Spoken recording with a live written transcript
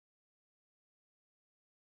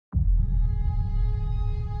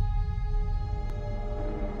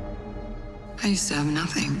I used to have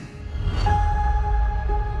nothing.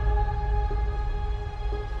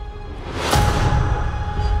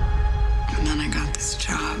 And then I got this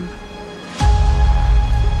job.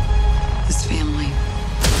 This family.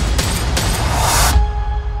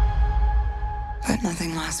 But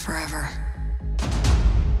nothing lasts forever.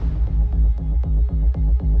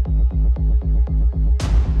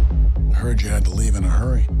 I heard you had to leave in a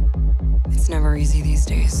hurry. It's never easy these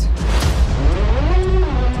days.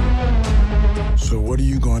 So what are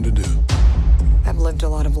you going to do? I've lived a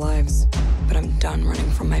lot of lives, but I'm done running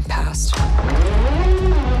from my past.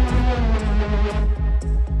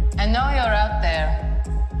 I know you're out there.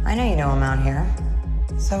 I know you know I'm out here.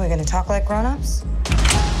 So we're gonna talk like grown-ups?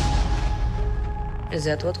 Is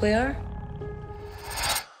that what we are?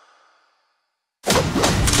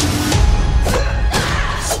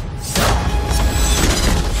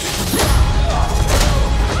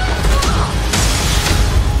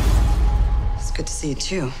 It's good to see you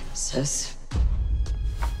too, sis.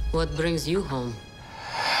 What brings you home?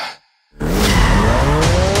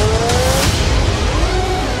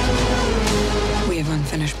 We have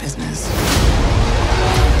unfinished business.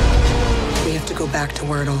 We have to go back to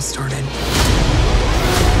where it all started.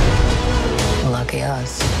 Lucky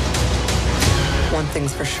us. One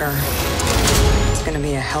thing's for sure. It's gonna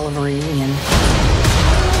be a hell of a reunion.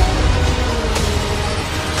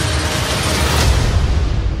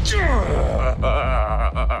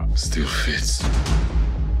 Still fits.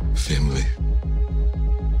 Family.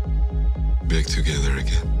 Back together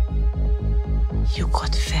again. You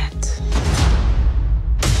got fat.